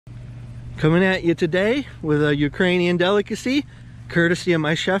Coming at you today with a Ukrainian delicacy, courtesy of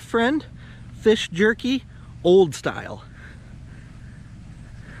my chef friend, fish jerky, old style.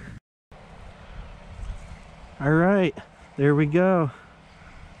 All right, there we go.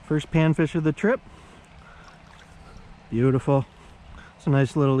 First panfish of the trip. Beautiful. It's a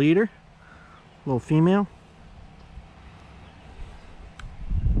nice little eater, little female.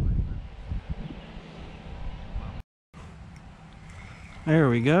 There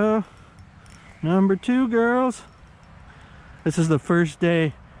we go. Number 2, girls. This is the first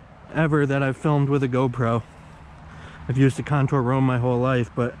day ever that I've filmed with a GoPro. I've used a contour roam my whole life,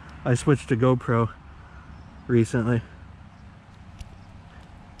 but I switched to GoPro recently.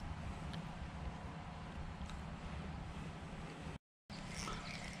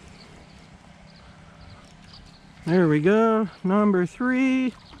 There we go. Number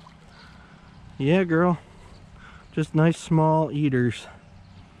 3. Yeah, girl. Just nice small eaters.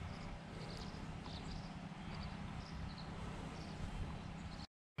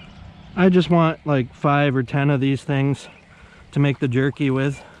 I just want like 5 or 10 of these things to make the jerky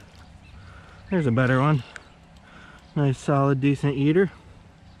with. There's a better one. Nice, solid, decent eater.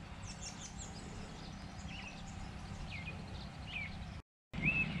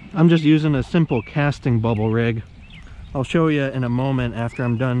 I'm just using a simple casting bubble rig. I'll show you in a moment after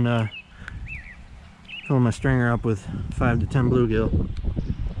I'm done filling my stringer up with 5 to 10 bluegill.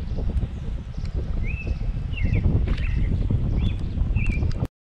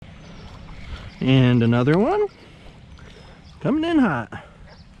 And another one coming in hot.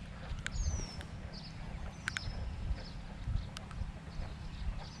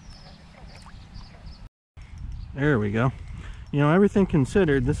 There we go. You know, everything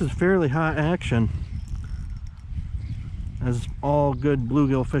considered, this is fairly hot action, as all good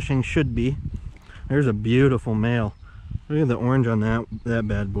bluegill fishing should be. There's a beautiful male. Look at the orange on that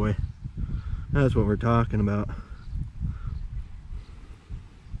bad boy. That's what we're talking about.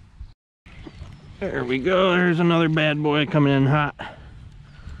 There we go. There's another bad boy coming in hot.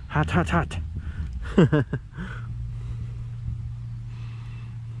 Hot, hot, hot.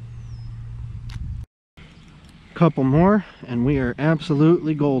 Couple more and we are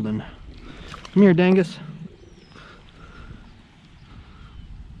absolutely golden. Come here, Dangus.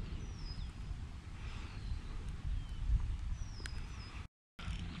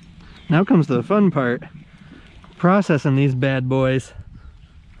 Now comes the fun part. Processing these bad boys.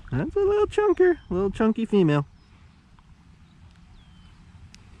 That's a little chunker, a little chunky female.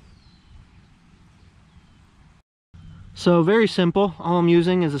 So very simple. All I'm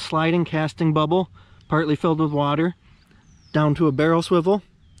using is a sliding casting bubble, partly filled with water, down to a barrel swivel,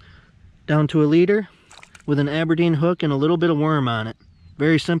 down to a leader, with an Aberdeen hook and a little bit of worm on it.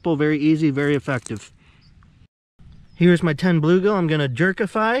 Very simple, very easy, very effective. Here's my 10 bluegill I'm gonna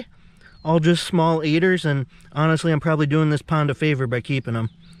jerkify. All just small eaters, and honestly I'm probably doing this pond a favor by keeping them.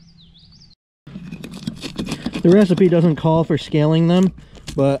 The recipe doesn't call for scaling them,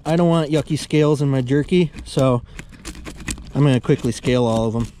 but I don't want yucky scales in my jerky, so I'm going to quickly scale all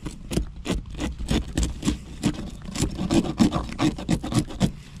of them.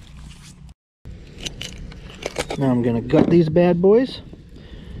 Now I'm going to gut these bad boys.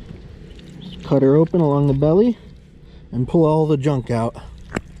 Just cut her open along the belly and pull all the junk out.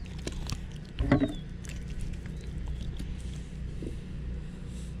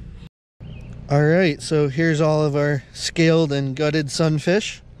 Alright, so here's all of our scaled and gutted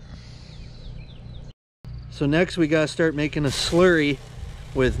sunfish. So next we gotta start making a slurry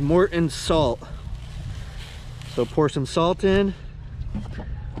with Morton's salt. So pour some salt in,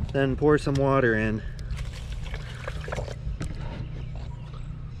 then pour some water in.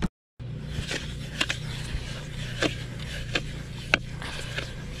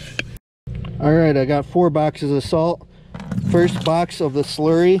 Alright, I got 4 boxes of salt. First box of the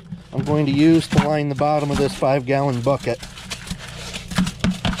slurry I'm going to use to line the bottom of this 5-gallon bucket.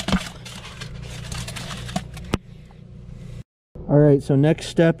 Alright, so next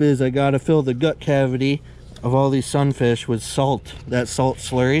step is I gotta fill the gut cavity of all these sunfish with salt, that salt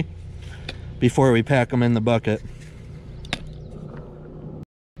slurry, before we pack them in the bucket.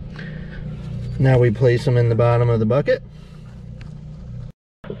 Now we place them in the bottom of the bucket.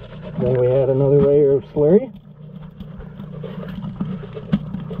 Then we add another layer of slurry.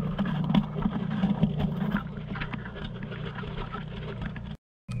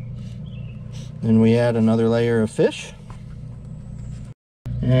 Then we add another layer of fish.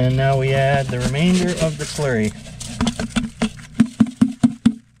 And now we add the remainder of the slurry.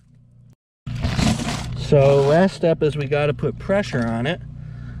 So last step is we got to put pressure on it.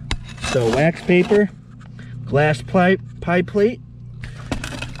 So wax paper, glass pie plate,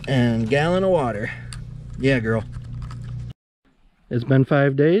 and gallon of water. Yeah, girl. It's been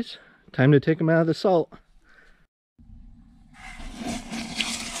 5 days. Time to take them out of the salt.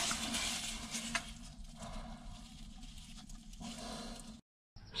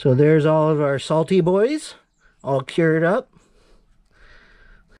 So there's all of our salty boys, all cured up.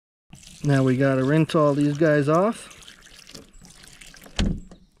 Now we gotta rinse all these guys off.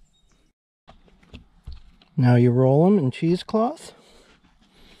 Now you roll them in cheesecloth.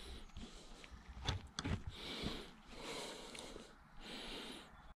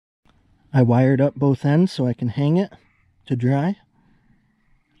 I wired up both ends so I can hang it to dry.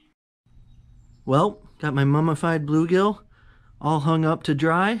 Well, got my mummified bluegill all hung up to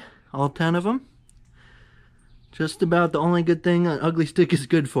dry, all 10 of them. Just about the only good thing an ugly stick is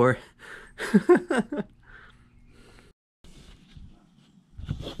good for.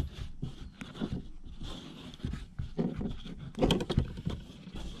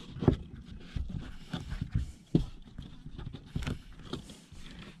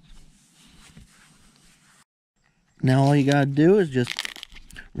 Now all you gotta do is just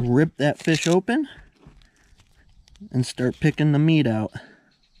rip that fish open and start picking the meat out.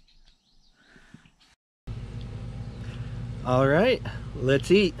 All right,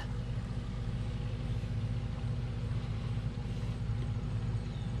 let's eat.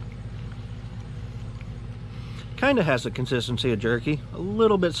 Kind of has the consistency of jerky, a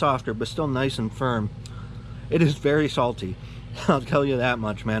little bit softer, but still nice and firm. It is very salty, I'll tell you that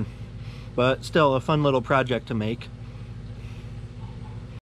much, man. But still a fun little project to make.